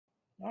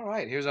All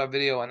right, here's our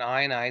video on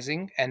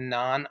ionizing and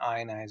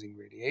non-ionizing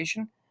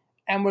radiation.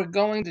 And we're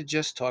going to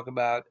just talk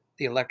about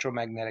the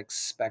electromagnetic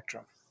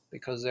spectrum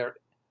because there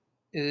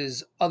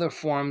is other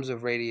forms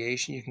of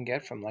radiation you can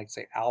get from, like,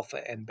 say,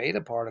 alpha and beta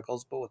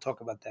particles, but we'll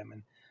talk about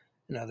them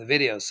in other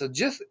videos. So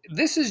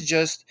this is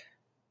just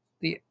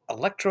the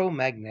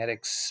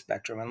electromagnetic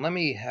spectrum. And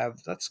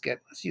let's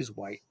use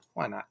white.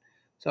 Why not?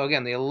 So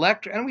again,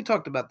 and we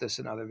talked about this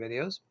in other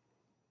videos.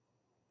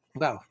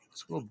 Wow,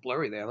 it's a little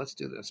blurry there. Let's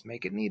do this.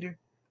 Make it neater.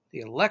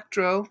 The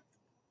There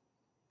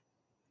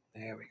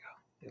we go.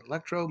 The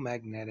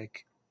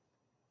electromagnetic,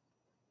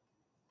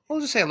 we'll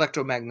just say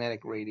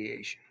electromagnetic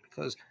radiation,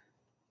 because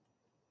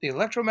the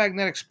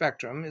electromagnetic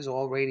spectrum is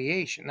all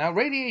radiation. Now,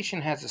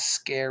 radiation has a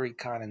scary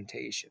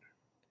connotation,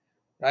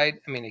 right?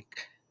 I mean,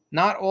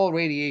 not all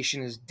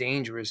radiation is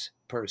dangerous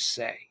per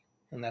se,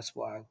 and that's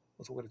what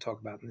we're going to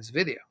talk about in this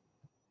video.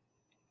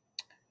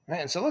 Right,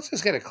 and so let's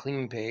just get a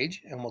clean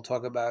page, and we'll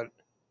talk about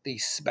the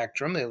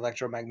spectrum, the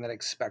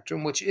electromagnetic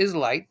spectrum, which is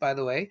light, by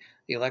the way.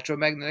 The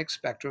electromagnetic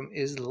spectrum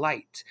is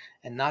light,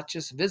 and not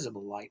just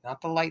visible light, not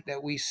the light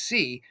that we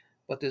see,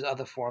 but there's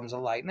other forms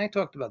of light, and I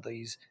talked about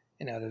these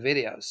in other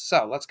videos.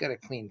 So let's get a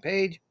clean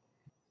page.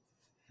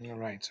 All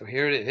right, so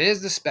here it is.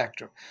 Here's the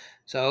spectrum.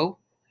 So,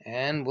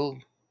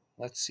 and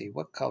let's see,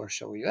 what color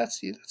shall we use?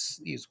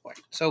 Let's use white.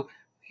 So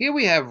here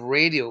we have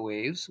radio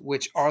waves,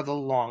 which are the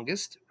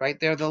longest, right?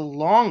 They're the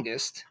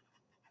longest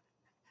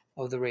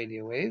of the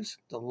radio waves,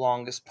 the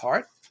longest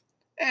part,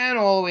 and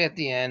all the way at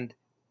the end,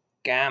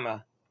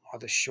 gamma are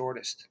the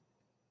shortest.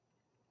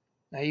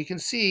 Now you can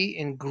see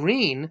in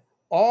green,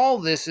 all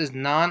this is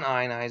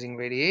non-ionizing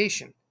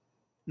radiation.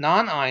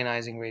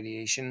 Non-ionizing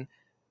radiation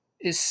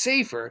is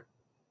safer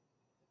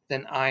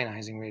than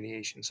ionizing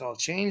radiation. So I'll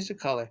change the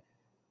color,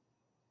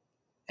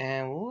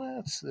 and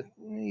let's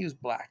use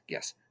black.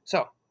 Yes.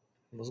 So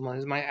this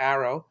is my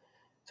arrow.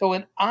 So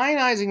in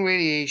ionizing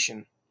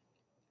radiation,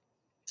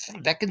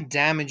 that can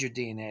damage your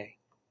DNA.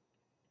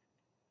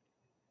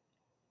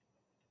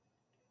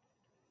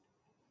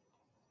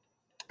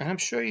 And I'm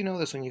sure you know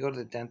this when you go to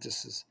the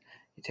dentist.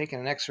 You're taking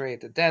an x-ray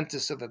at the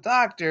dentist or the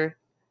doctor.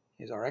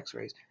 Here's our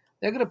x-rays.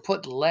 They're going to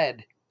put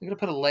lead. They're going to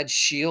put a lead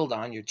shield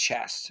on your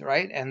chest,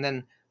 right? And then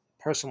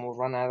the person will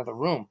run out of the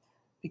room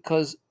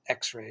because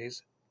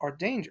x-rays are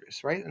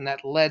dangerous, right? And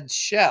that lead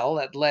shell,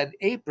 that lead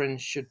apron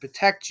should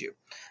protect you.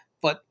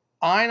 But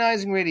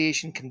ionizing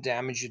radiation can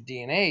damage your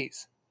DNA.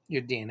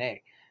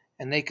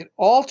 And they can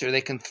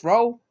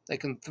throw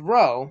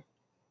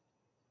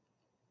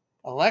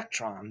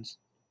electrons,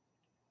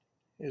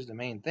 here's the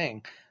main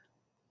thing,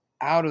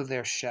 out of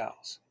their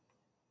shells,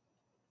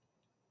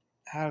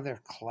 out of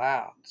their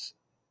clouds,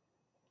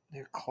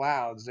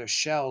 their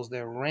shells,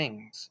 their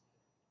rings.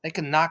 They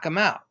can knock them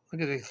out.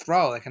 Look at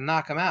they can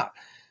knock them out.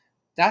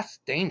 That's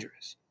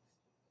dangerous.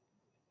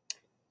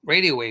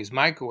 Radio waves,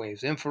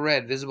 microwaves,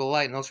 infrared, visible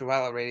light, and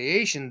ultraviolet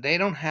radiation, they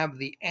don't have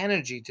the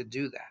energy to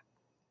do that.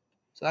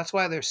 So that's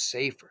why they're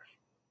safer.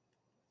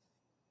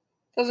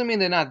 Doesn't mean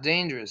they're not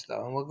dangerous,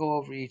 though, and we'll go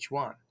over each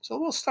one. So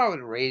we'll start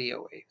with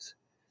radio waves.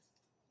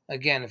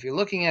 Again, if you're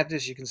looking at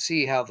this, you can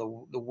see how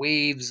the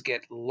waves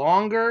get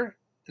longer.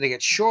 They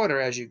get shorter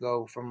as you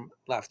go from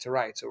left to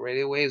right. So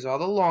radio waves are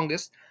the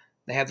longest.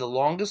 They have the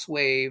longest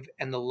wave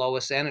and the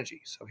lowest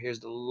energy. So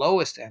here's the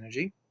lowest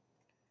energy.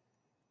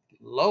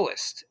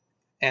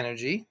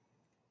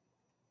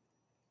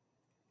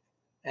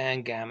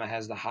 And gamma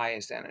has the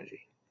highest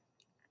energy.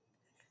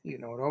 You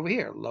know it over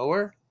here,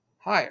 lower,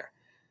 higher.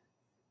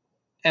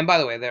 And by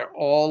the way, they're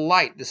all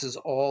light. This is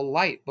all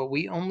light, but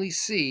we only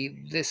see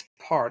this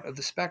part of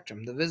the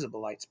spectrum, the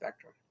visible light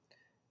spectrum.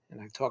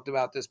 And I've talked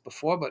about this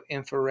before, but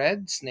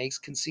infrared, snakes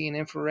can see in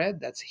infrared.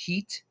 That's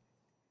heat,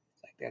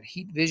 like that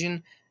heat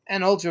vision.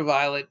 And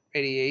ultraviolet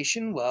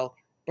radiation, well,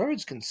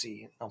 birds can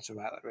see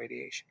ultraviolet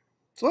radiation.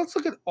 So let's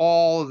look at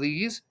all of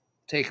these.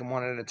 Take them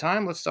one at a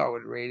time. Let's start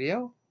with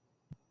radio.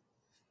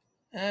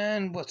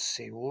 And let's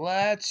see,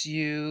 let's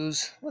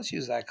use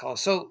that color.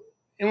 So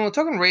and when we're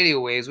talking radio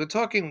waves, we're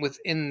talking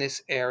within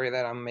this area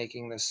that I'm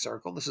making this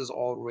circle. This is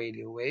all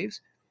radio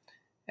waves.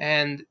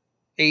 And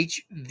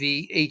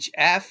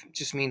HF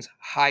just means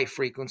high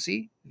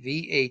frequency.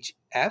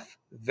 VHF,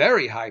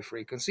 very high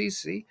frequency.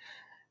 See,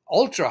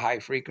 ultra high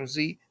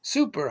frequency,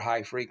 super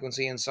high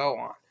frequency, and so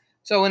on.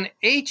 So in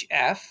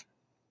HF,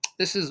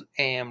 this is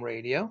AM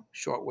radio,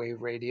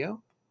 shortwave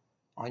radio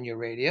on your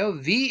radio.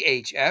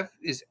 VHF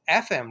is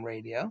FM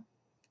radio.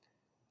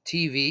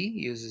 TV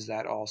uses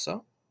that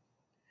also.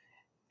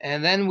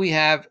 And then we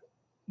have,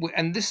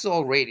 and this is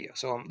all radio.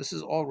 So this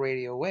is all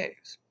radio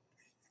waves.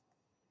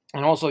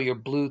 And also your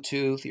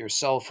Bluetooth, your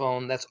cell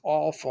phone, that's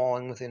all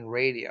falling within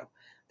radio.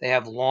 They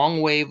have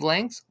longer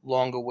wavelengths,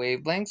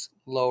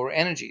 lower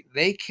energy.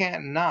 They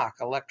can't knock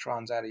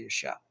electrons out of your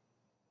shell.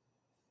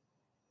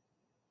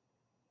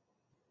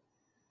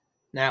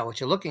 Now, what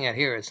you're looking at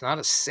here, it's not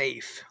a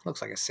safe.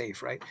 Looks like a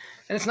safe, right?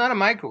 And it's not a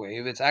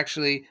microwave. It's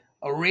actually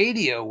a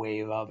radio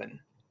wave oven.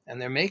 And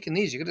they're making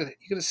these. You're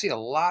gonna see a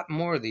lot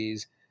more of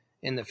these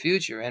in the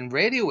future. And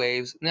radio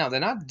waves, now, they're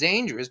not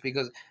dangerous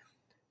because,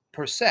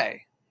 per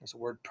se, That's a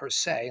word per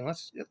se. And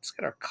let's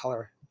get our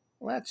color.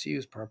 Let's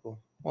use purple.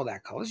 Well,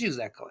 that color. Let's use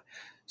that color.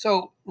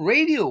 So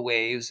radio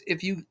waves,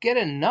 if you get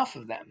enough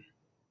of them,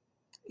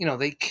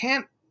 they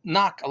can't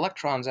knock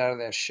electrons out of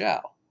their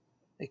shell.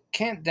 They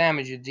can't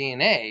damage your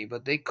DNA,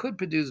 but they could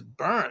produce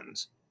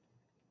burns.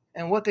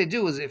 And what they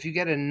do is if you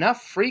get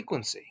enough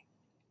frequency,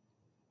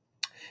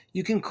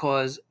 you can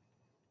cause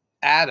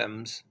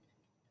atoms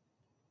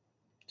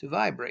to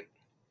vibrate.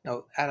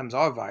 Now, atoms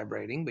are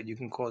vibrating, but you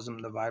can cause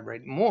them to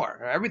vibrate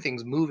more.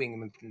 Everything's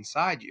moving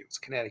inside you. It's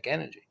kinetic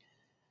energy.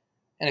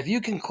 And if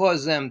you can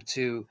cause them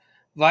to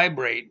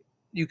vibrate,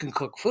 you can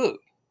cook food,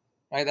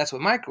 right? That's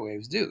what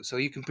microwaves do. So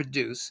you can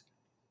produce,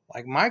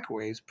 like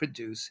microwaves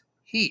produce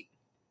heat.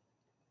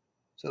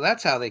 So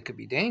that's how they could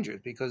be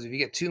dangerous, because if you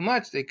get too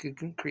much, they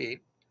can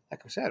create,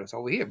 like I said, it's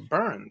over here,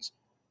 burns.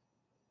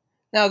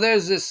 Now,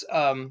 there's this,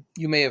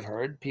 you may have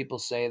heard people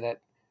say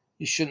that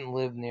you shouldn't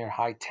live near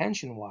high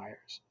tension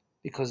wires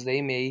because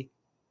they may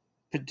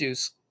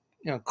produce,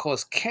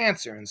 cause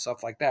cancer and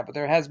stuff like that. But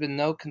there has been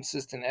no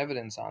consistent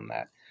evidence on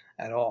that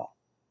at all.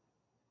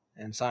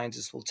 And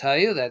scientists will tell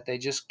you that they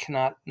just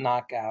cannot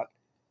knock out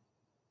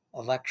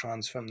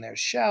electrons from their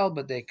shell,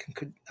 but they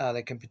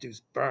can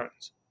produce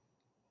burns.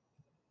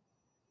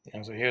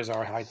 So here's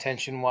our high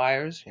tension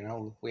wires,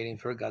 waiting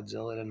for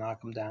Godzilla to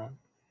knock them down.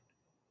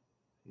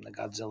 From the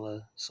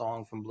Godzilla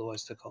song from Blue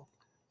Oyster Cult.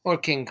 Or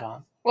King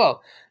Kong.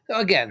 Well,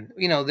 again,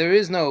 there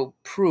is no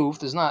proof.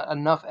 There's not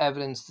enough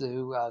evidence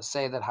to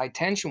say that high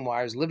tension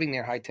wires, living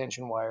near high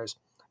tension wires,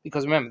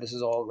 because remember, this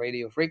is all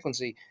radio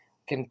frequency,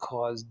 can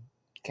cause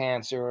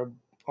cancer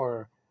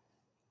or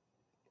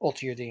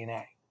alter your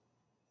DNA.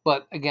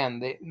 But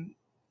again,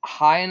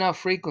 high enough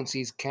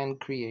frequencies can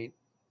create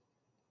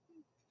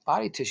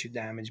body tissue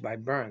damage by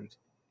burns.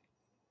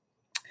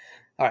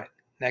 All right,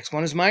 next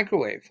one is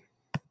microwave.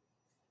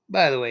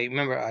 By the way,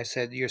 remember I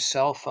said your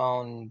cell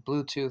phone,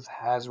 Bluetooth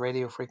has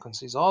radio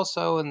frequencies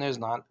also, and there's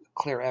not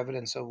clear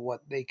evidence of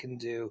what they can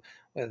do,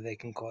 whether they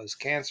can cause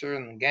cancer.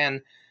 And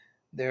again,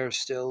 they're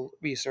still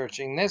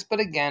researching this. But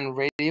again,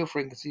 radio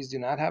frequencies do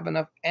not have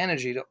enough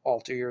energy to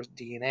alter your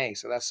DNA.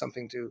 So that's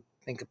something to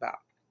think about.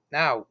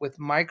 Now, with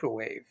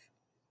microwave,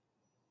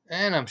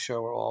 and I'm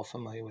sure we're all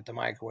familiar with the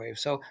microwave.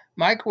 So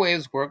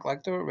microwaves work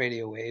like the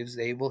radio waves.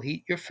 They will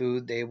heat your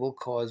food. They will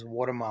cause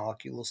water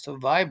molecules to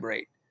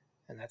vibrate.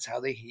 And that's how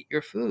they heat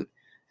your food.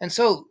 And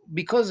so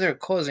because they're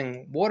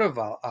causing water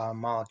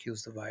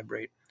molecules to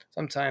vibrate,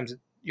 sometimes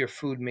your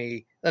food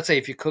may, let's say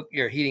if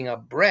you're heating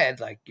up bread,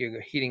 like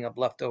you're heating up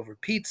leftover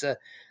pizza,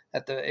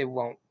 it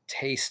won't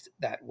taste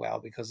that well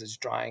because it's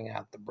drying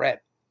out the bread.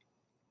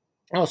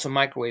 Also,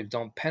 microwaves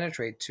don't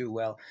penetrate too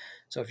well.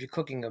 So if you're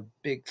cooking a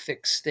big,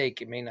 thick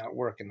steak, it may not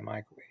work in the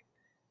microwave.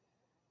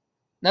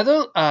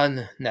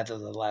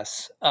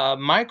 Nevertheless,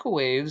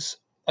 microwaves,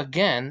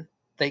 again,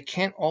 they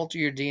can't alter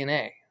your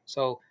DNA.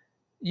 So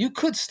you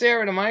could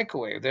stare at a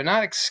microwave. They're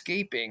not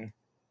escaping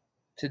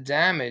to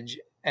damage.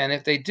 And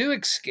if they do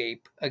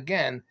escape,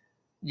 again,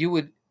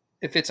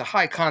 if it's a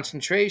high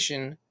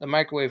concentration, the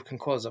microwave can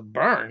cause a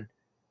burn,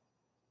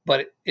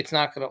 but it's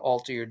not going to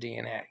alter your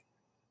DNA.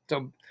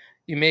 So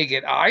you may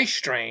get eye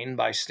strain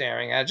by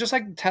staring at it, just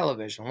like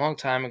television. A long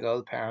time ago,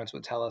 the parents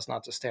would tell us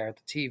not to stare at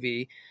the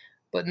TV.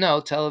 But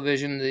no,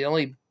 television, the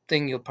only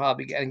thing you'll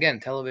probably get, again,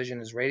 television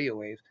is radio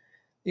waves.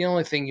 The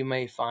only thing you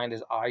may find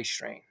is eye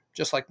strain.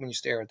 Just like when you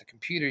stare at the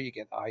computer, you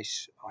get eye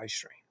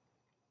strain.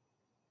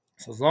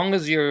 So as long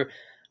as your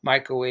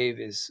microwave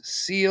is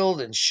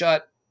sealed and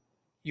shut,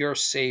 you're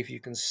safe.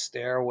 You can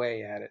stare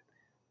away at it.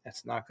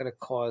 That's not going to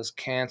cause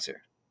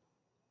cancer.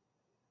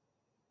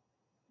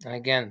 And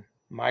again,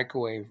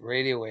 microwave,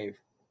 radio wave,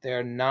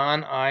 they're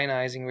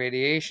non-ionizing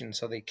radiation,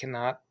 so they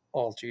cannot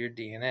alter your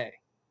DNA.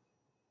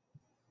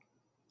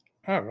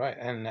 All right,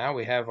 and now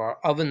we have our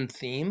oven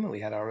theme. We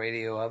had our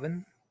radio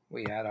oven,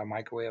 we had our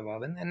microwave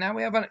oven, and now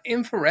we have an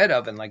infrared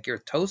oven, like your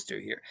toaster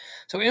here.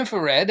 So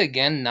infrared,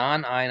 again,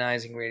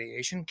 non-ionizing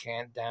radiation,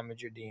 can't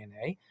damage your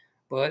DNA,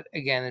 but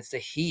again, it's the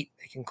heat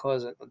that can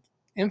cause it.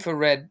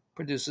 Infrared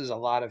produces a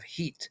lot of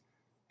heat,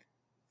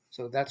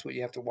 so that's what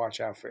you have to watch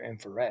out for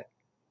infrared.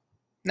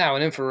 Now,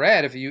 in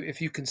infrared, if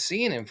you can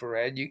see an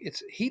infrared,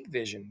 it's heat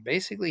vision,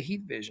 basically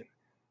heat vision.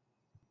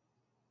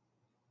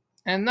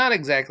 And not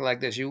exactly like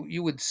this.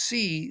 You would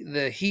see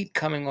the heat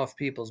coming off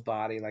people's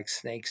body like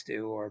snakes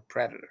do or a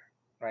predator,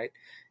 right?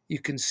 You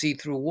can see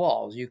through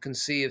walls. You can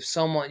see if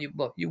someone,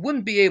 you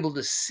wouldn't be able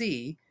to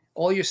see.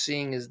 All you're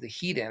seeing is the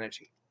heat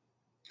energy.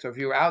 So if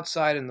you're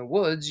outside in the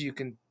woods, you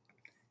can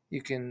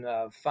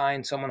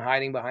find someone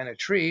hiding behind a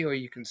tree, or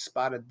you can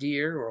spot a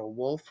deer or a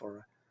wolf or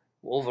a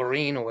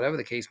wolverine or whatever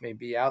the case may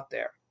be out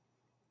there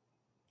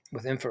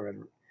with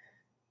infrared.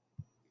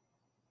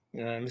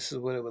 And this is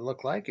what it would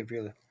look like if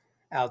you're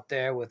out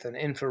there with an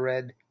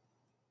infrared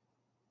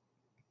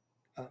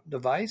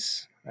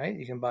device, right?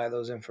 You can buy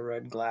those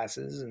infrared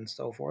glasses and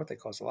so forth. They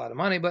cost a lot of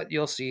money, but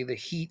you'll see the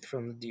heat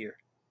from the deer.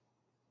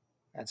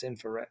 That's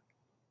infrared.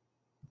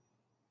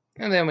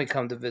 And then we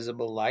come to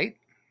visible light,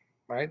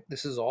 right?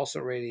 This is also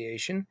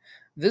radiation.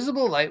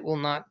 Visible light will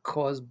not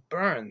cause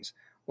burns.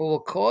 what will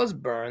cause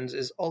burns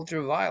is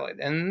ultraviolet.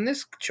 And in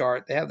this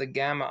chart, they have the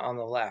gamma on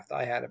the left.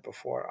 I had it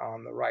before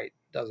on the right.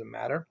 Doesn't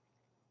matter.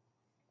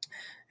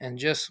 And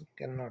just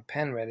getting our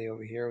pen ready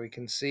over here, we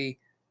can see,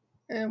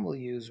 and we'll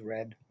use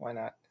red. Why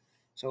not?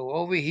 So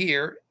over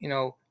here,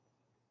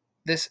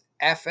 this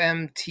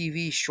FM,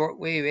 TV,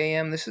 shortwave,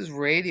 AM, this is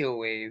radio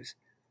waves.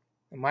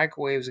 The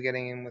microwaves are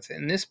getting in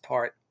within this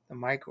part, the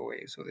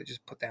microwaves, so they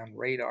just put down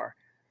radar.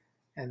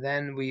 And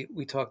then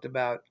we talked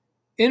about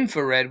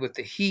infrared with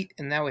the heat,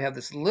 and now we have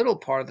this little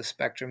part of the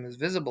spectrum is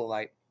visible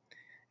light.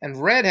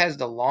 And red has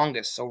the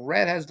longest, so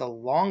red has the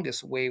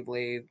longest waves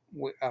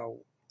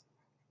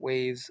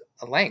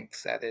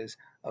lengths, that is,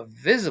 of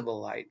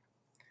visible light.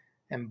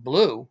 And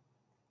blue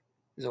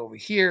is over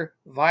here.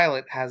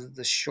 Violet has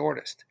the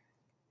shortest.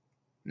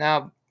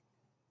 Now,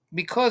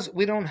 because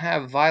we don't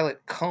have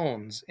violet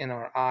cones in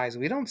our eyes,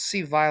 we don't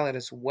see violet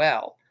as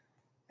well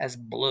as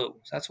blue.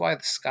 So that's why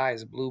the sky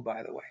is blue,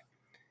 by the way.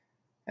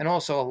 And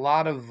also, a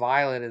lot of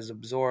violet is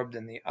absorbed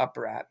in the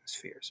upper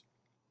atmospheres.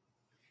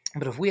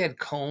 But if we had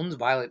cones,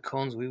 violet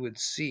cones, we would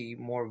see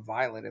more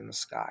violet in the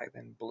sky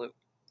than blue.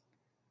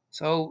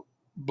 So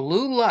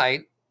blue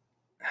light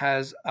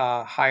has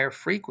a higher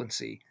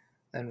frequency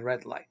than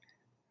red light.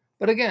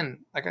 But again,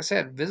 like I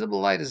said, visible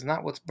light is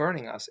not what's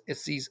burning us.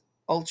 It's these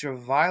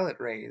ultraviolet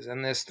rays.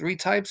 And there's 3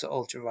 types of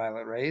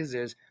ultraviolet rays.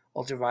 There's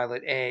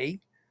ultraviolet A,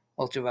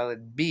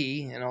 ultraviolet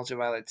B, and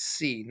ultraviolet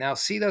C. Now,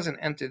 C doesn't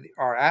enter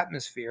our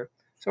atmosphere,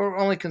 so we're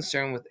only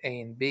concerned with A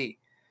and B.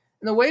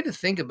 And the way to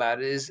think about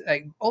it is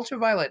like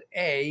ultraviolet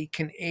A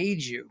can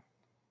age you,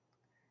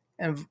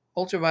 and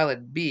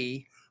ultraviolet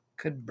B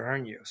could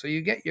burn you. So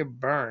you get your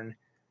burn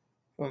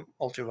from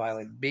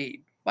ultraviolet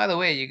B. By the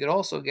way, you could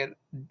also get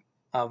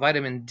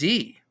vitamin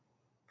D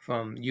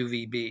from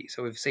UVB.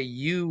 So if say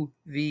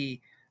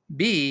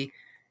UVB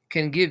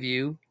can give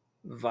you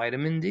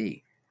vitamin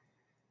D,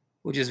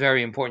 which is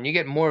very important. You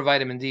get more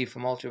vitamin D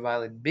from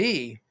ultraviolet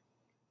B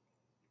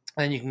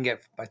than you can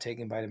get by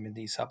taking vitamin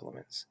D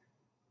supplements.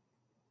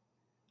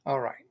 All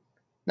right.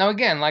 Now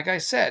again, like I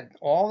said,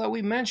 all that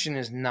we mentioned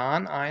is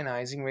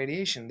non-ionizing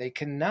radiation. They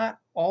cannot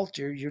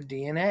alter your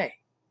DNA,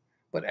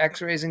 but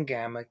X-rays and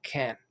gamma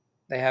can.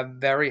 They have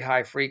very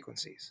high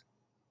frequencies.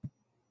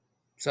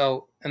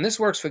 So, and this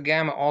works for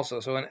gamma also.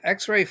 So an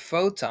X-ray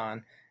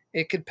photon,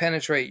 it could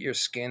penetrate your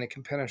skin, it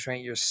can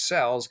penetrate your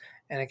cells,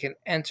 and it can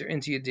enter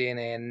into your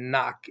DNA and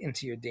knock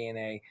into your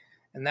DNA.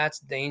 And that's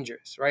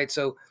dangerous, right?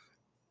 So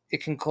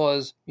it can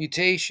cause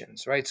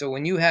mutations, right? So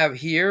when you have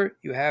here,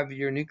 you have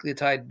your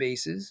nucleotide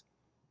bases.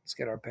 Let's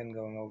get our pen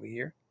going over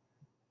here,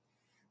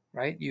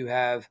 right? You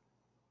have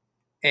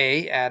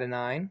A,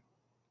 adenine,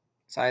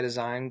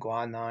 cytosine,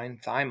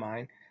 guanine,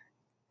 thymine.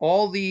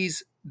 All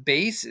these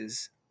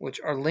bases, which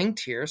are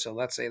linked here. So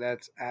let's say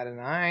that's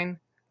adenine,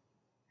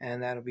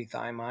 and that'll be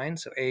thymine.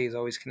 So A is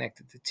always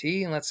connected to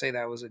T, and let's say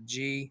that was a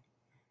G.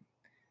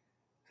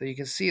 So you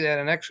can see that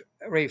an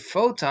X-ray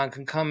photon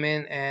can come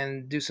in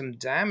and do some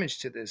damage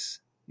to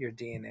your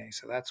DNA.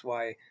 So that's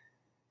why,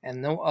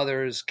 and no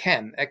others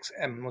can.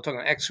 We're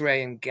talking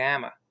X-ray and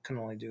gamma can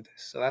only do this.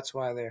 So that's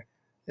why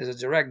there's a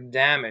direct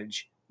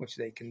damage which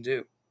they can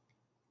do.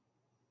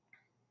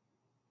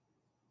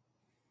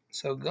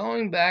 So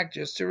going back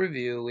just to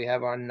review, we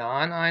have our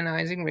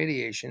non-ionizing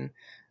radiation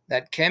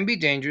that can be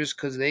dangerous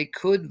because they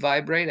could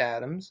vibrate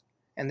atoms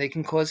and they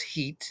can cause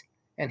heat,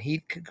 and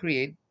heat could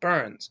create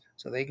burns.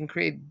 So they can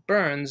create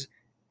burns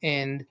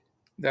in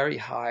very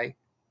high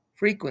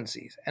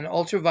frequencies. And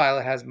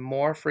ultraviolet has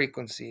more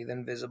frequency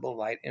than visible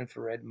light,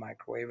 infrared,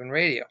 microwave, and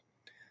radio.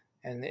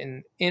 And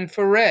in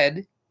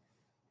infrared,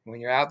 when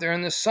you're out there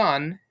in the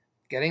sun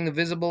getting the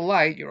visible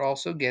light, you're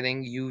also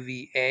getting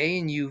UVA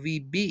and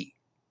UVB,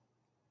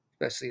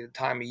 especially the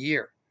time of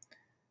year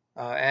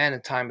and the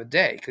time of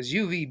day. Because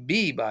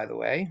UVB, by the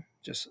way,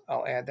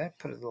 I'll add that,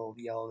 put a little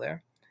yellow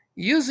there.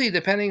 Usually,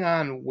 depending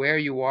on where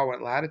you are,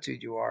 what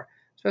latitude you are,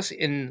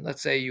 especially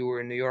let's say you were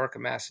in New York or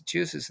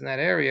Massachusetts, in that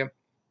area,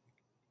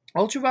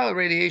 ultraviolet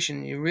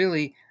radiation,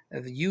 the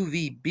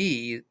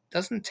UVB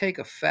doesn't take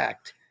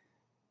effect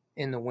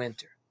in the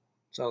winter.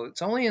 So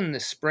it's only in the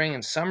spring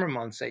and summer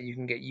months that you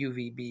can get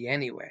UVB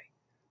anyway.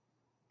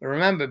 But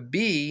remember,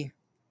 B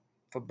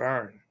for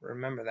burn.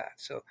 Remember that.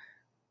 So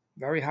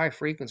very high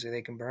frequency,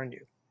 they can burn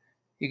you.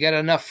 You get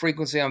enough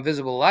frequency on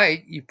visible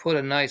light, you put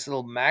a nice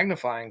little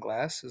magnifying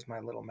glass. This is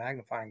my little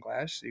magnifying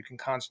glass. So you can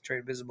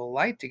concentrate visible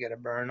light to get a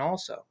burn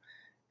also.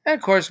 And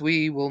of course,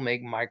 we will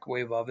make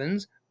microwave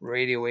ovens,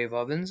 radio wave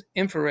ovens,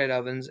 infrared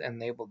ovens,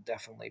 and they will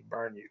definitely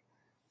burn you.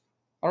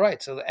 All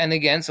right, so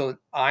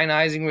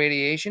ionizing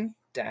radiation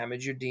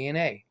damage your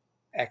DNA,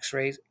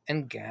 X-rays,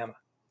 and gamma.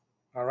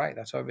 All right,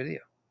 that's our video.